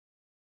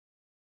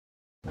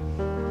Though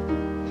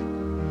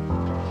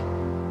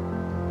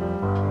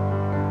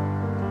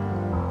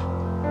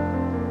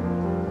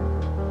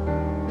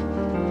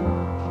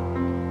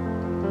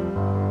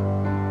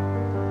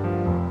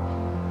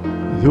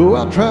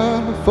I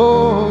tried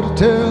before to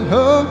tell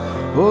her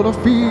all the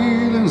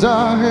feelings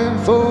I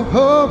had for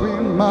her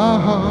in my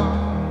heart,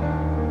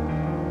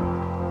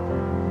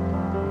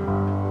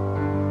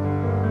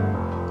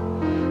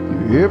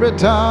 every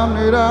time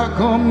that I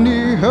come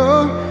near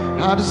her,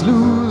 I just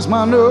lose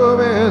my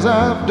nerve as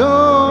I've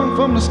done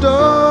from the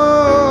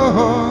start.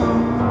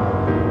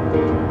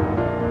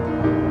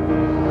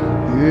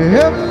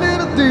 Every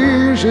little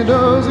thing she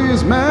does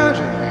is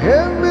magic.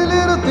 Every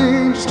little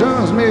thing just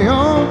turns me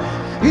on.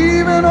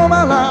 Even though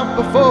my life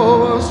before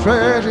was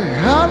tragic,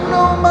 I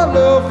know my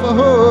love for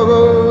her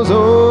goes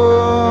on.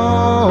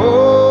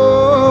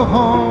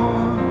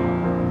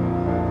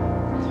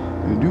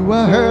 Do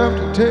I have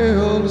to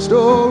tell the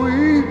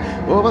story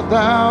of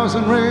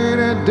 1,000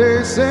 rainy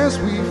days since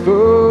we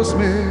first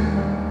met?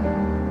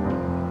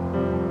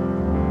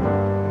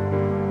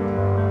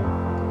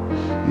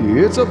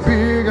 It's a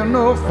big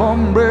enough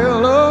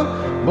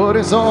umbrella, but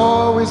it's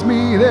always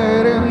me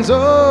that ends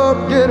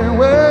up getting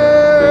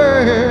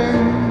wet.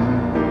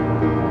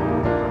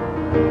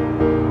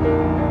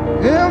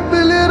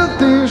 Every little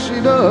thing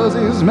she does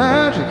is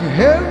magic.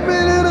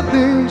 Every little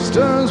thing just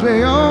turns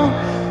me on.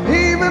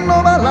 Even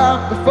though my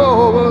life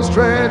before was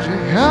tragic,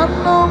 I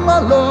know my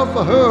love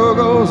for her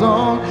goes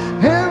on.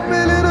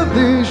 Every little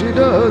thing she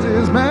does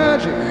is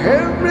magic.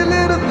 Every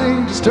little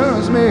thing just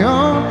turns me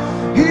on.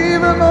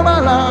 Even though my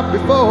life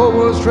before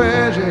was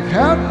tragic,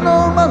 I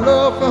know my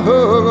love for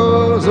her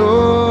goes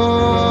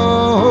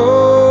on.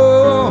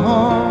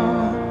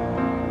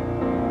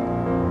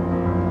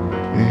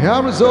 I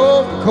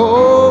resolve to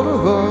call to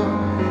her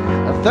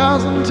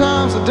 1,000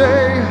 times a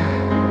day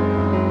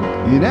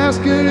and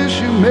ask her if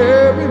she'll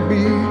marry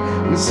me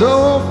in some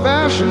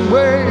old-fashioned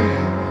way.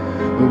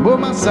 But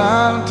my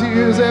silent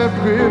tears have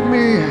gripped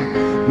me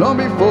long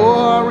before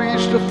I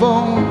reach the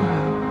phone,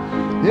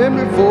 and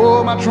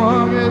before my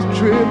trunk has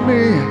tripped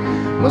me.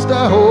 Must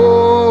I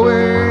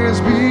always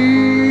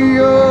be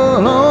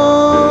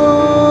alone?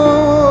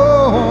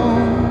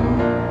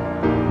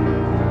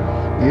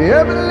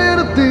 Every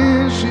little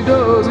thing she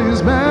does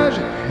is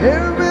magic.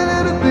 Every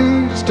little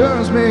thing just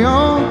turns me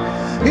on.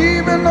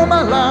 Even though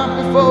my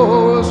life before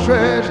was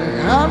tragic,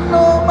 I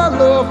know my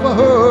love for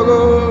her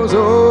goes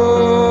on.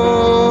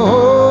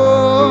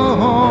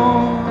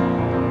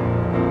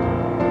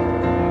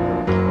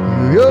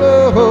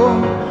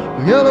 Yellow,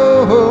 yellow,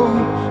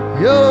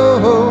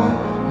 yellow,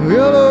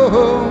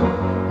 yellow,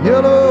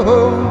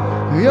 yellow,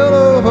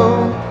 yellow,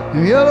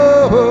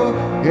 yellow.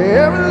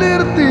 Every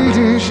little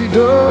thing she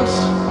does,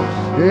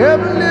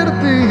 every little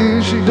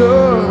thing she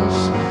does,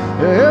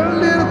 every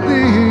little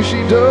thing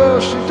she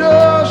does, she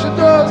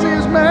does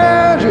is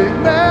magic,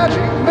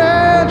 magic,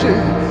 magic,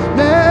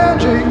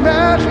 magic,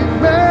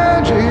 magic,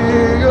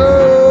 magic. Oh,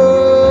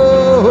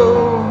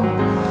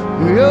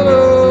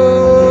 yellow,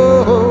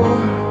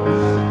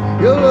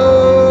 yellow.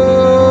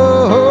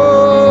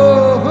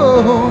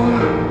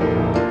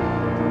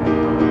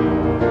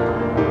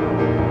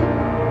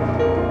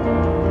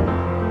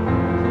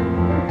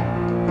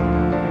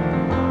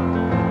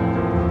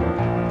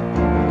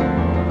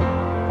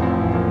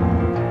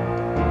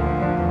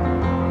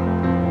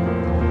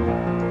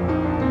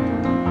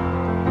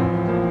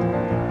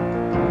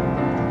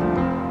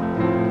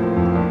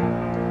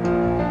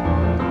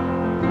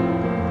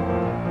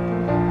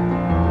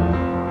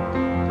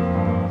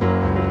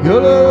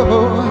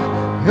 Yellow,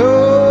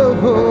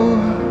 yellow.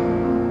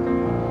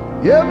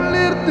 Every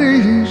little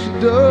thing she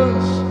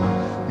does,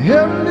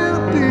 every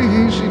little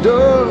thing she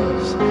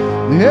does,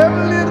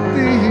 every little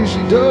thing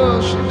she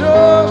does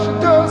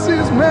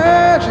is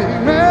magic,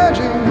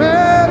 magic,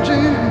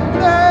 magic,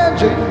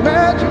 magic,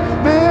 magic,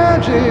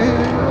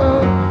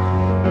 magic.